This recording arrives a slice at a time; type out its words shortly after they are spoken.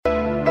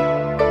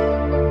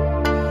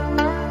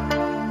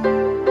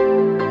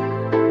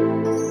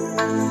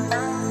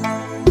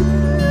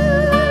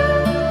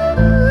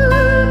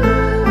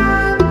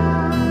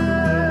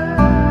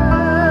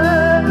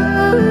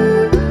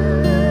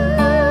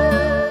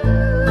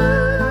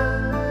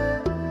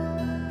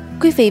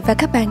quý vị và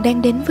các bạn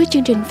đang đến với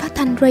chương trình phát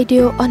thanh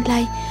radio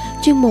online,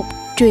 chuyên mục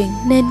Truyện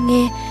Nên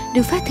Nghe,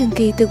 được phát thường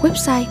kỳ từ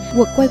website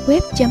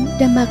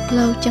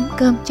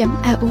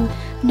www.damarcloud.com.au,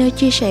 nơi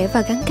chia sẻ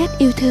và gắn kết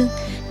yêu thương,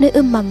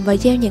 nơi mầm và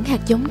gieo những hạt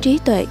giống trí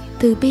tuệ,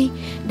 từ bi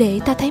để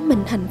ta thấy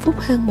mình hạnh phúc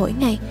hơn mỗi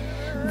ngày,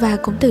 và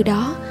cũng từ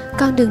đó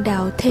con đường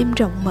đạo thêm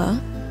rộng mở.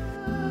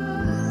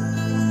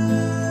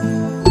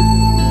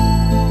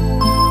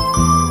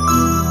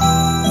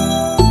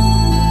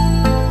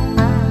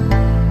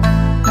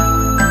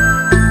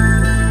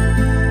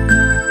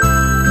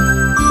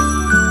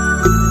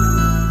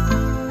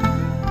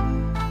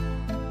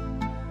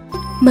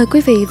 Mời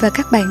quý vị và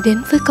các bạn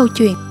đến với câu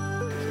chuyện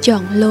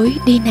Chọn lối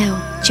đi nào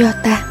cho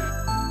ta.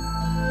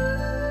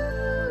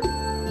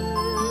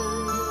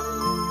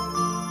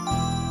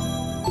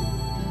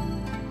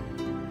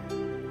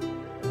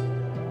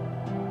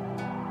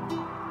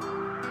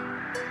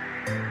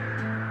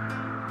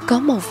 Có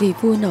một vị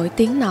vua nổi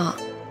tiếng nọ,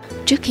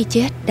 trước khi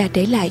chết đã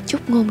để lại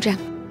chúc ngôn rằng: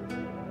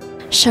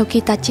 sau khi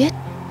ta chết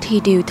thì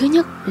điều thứ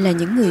nhất là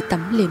những người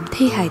tẩm liệm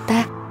thi hài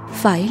ta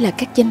phải là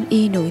các danh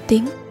y nổi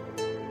tiếng.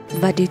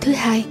 Và điều thứ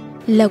hai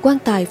là quan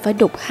tài phải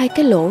đục 2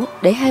 cái lỗ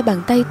để 2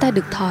 bàn tay ta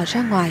được thò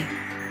ra ngoài.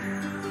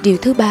 Điều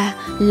thứ ba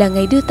là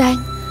ngày đưa tang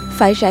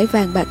phải rải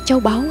vàng bạc châu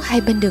báu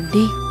 2 bên đường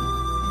đi.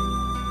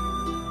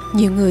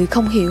 Nhiều người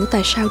không hiểu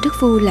tại sao đức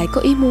vua lại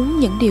có ý muốn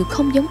những điều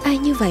không giống ai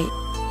như vậy.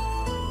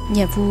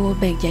 Nhà vua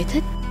bèn giải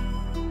thích: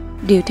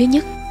 điều thứ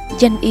nhất,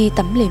 danh y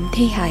tẩm liệm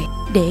thi hài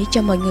để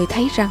cho mọi người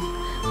thấy rằng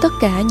tất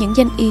cả những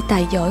danh y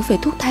tài giỏi về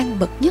thuốc thang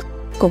bậc nhất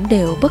cũng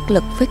đều bất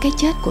lực với cái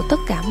chết của tất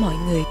cả mọi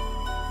người.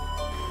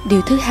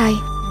 Điều thứ hai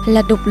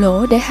là đục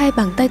lỗ để 2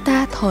 bàn tay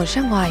ta thò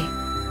ra ngoài,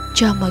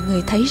 cho mọi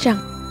người thấy rằng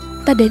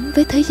ta đến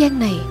với thế gian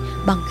này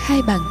bằng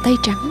 2 bàn tay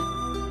trắng,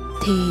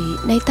 thì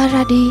nay ta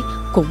ra đi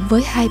cũng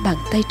với 2 bàn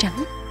tay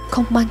trắng,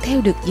 không mang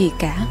theo được gì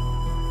cả.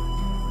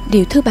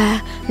 Điều thứ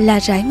ba là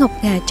rải ngọc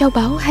ngà châu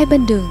báu 2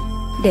 bên đường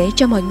để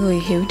cho mọi người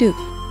hiểu được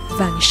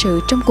vạn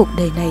sự trong cuộc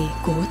đời này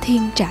của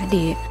thiên trả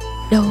địa,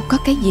 đâu có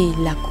cái gì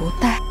là của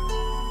ta.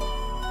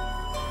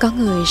 Có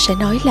người sẽ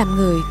nói làm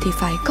người thì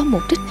phải có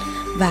mục đích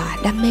và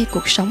đam mê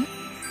cuộc sống.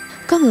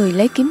 Có người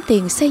lấy kiếm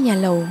tiền xây nhà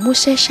lầu, mua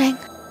xe sang,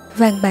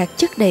 vàng bạc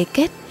chất đầy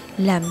két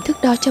làm thước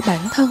đo cho bản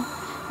thân,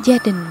 gia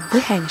đình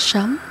với hàng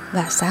xóm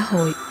và xã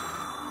hội.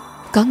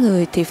 Có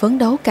người thì phấn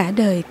đấu cả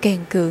đời kèn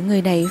cựa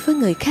người này với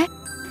người khác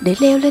để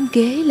leo lên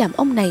ghế làm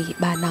ông này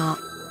bà nọ.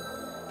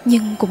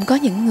 Nhưng cũng có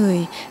những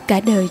người cả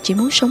đời chỉ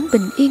muốn sống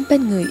bình yên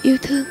bên người yêu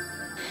thương,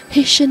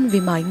 hy sinh vì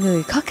mọi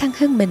người khó khăn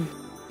hơn mình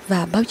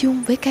và bao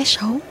dung với cái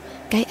xấu,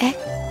 cái ác.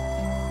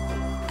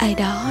 Ai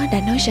đó đã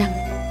nói rằng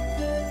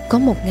có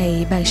một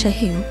ngày bạn sẽ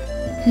hiểu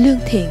lương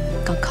thiện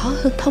còn khó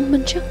hơn thông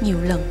minh rất nhiều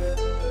lần.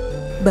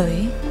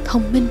 Bởi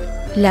thông minh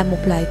là một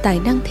loại tài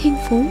năng thiên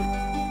phú,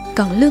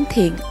 còn lương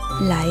thiện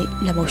lại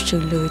là một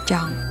sự lựa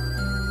chọn.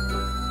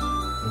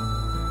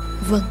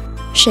 Vâng,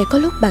 sẽ có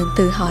lúc bạn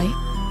tự hỏi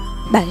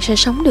bạn sẽ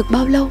sống được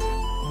bao lâu?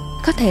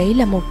 Có thể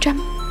là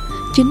 100,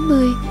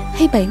 90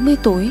 hay 70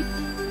 tuổi,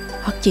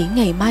 hoặc chỉ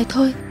ngày mai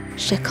thôi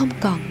sẽ không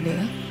còn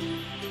nữa.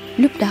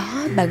 Lúc đó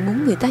bạn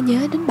muốn người ta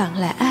nhớ đến bạn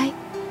là ai?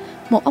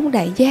 Một ông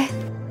đại gia,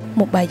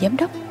 một bà giám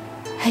đốc,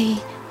 hay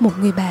một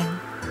người bạn,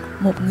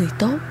 một người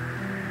tốt,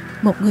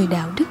 một người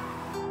đạo đức,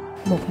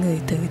 một người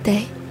tử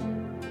tế?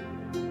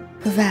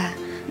 Và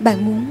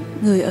bạn muốn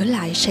người ở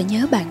lại sẽ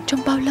nhớ bạn trong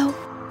bao lâu?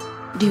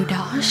 Điều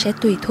đó sẽ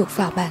tùy thuộc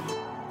vào bạn,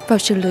 vào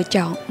sự lựa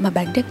chọn mà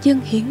bạn đang dâng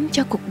hiến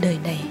cho cuộc đời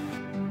này.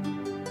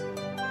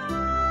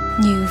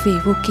 Như vị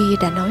vua kia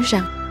đã nói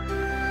rằng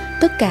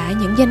tất cả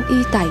những danh y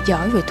tài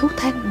giỏi về thuốc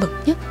thang bậc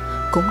nhất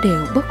cũng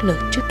đều bất lực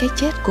trước cái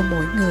chết của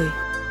mỗi người.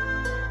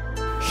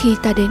 Khi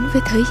ta đến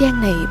với thế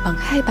gian này bằng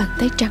 2 bàn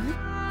tay trắng,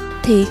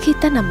 thì khi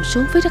ta nằm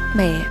xuống với đất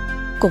mẹ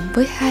cũng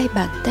với 2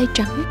 bàn tay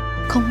trắng,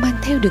 không mang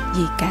theo được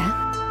gì cả.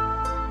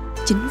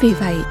 Chính vì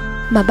vậy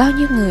mà bao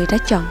nhiêu người đã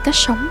chọn cách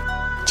sống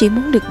chỉ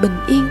muốn được bình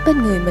yên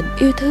bên người mình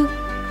yêu thương,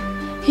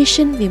 hy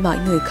sinh vì mọi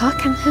người khó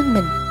khăn hơn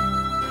mình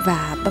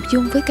và bao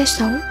dung với cái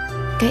xấu,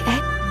 cái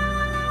ác.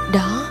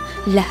 Đó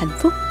là hạnh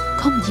phúc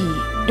không gì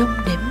đong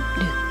đếm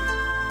được.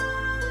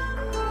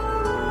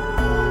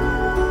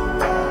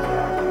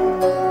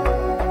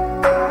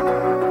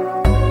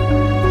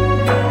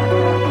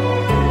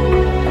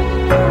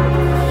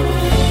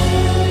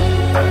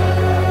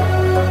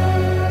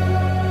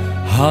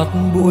 Hạt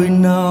bụi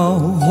nào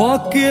hóa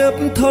kiếp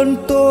thân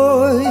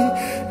tôi,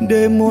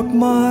 để một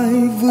mai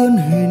vươn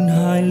hình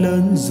hài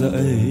lớn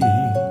dậy.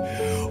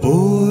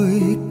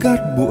 Ôi cát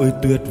bụi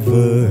tuyệt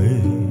vời,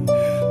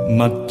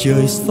 mặt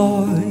trời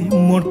soi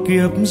một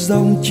kiếp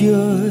dòng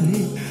chơi.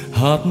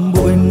 Hạt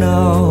bụi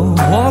nào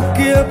hóa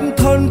kiếp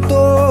thân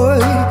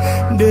tôi,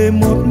 để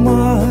một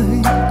mai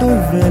tôi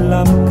về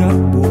làm cát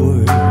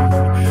bụi.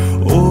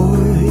 Ôi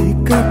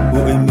cát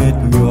bụi mệt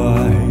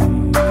nhoài,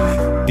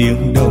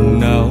 tiếng đồng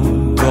nào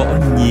gõ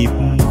nhịp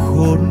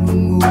khôn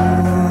nguôi.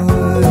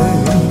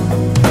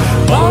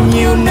 Bao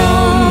nhiêu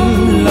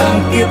năm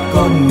làm kiếp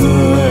con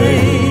người,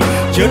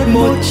 chợt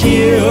một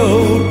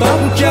chiều tóc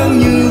trắng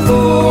như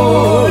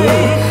vôi,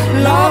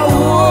 lá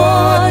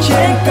úa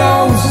trên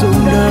cao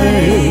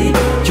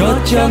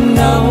trăng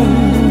nắng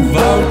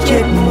vào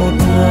chết một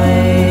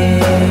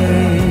ngày.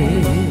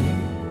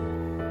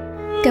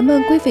 Cảm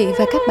ơn quý vị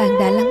và các bạn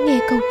đã lắng nghe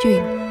câu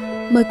chuyện.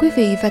 Mời quý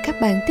vị và các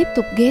bạn tiếp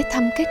tục ghé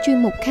thăm các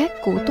chuyên mục khác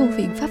của Tu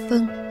viện Pháp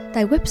Vân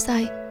tại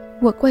website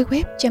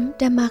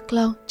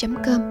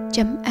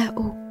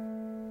www.dharmacloud.com.au.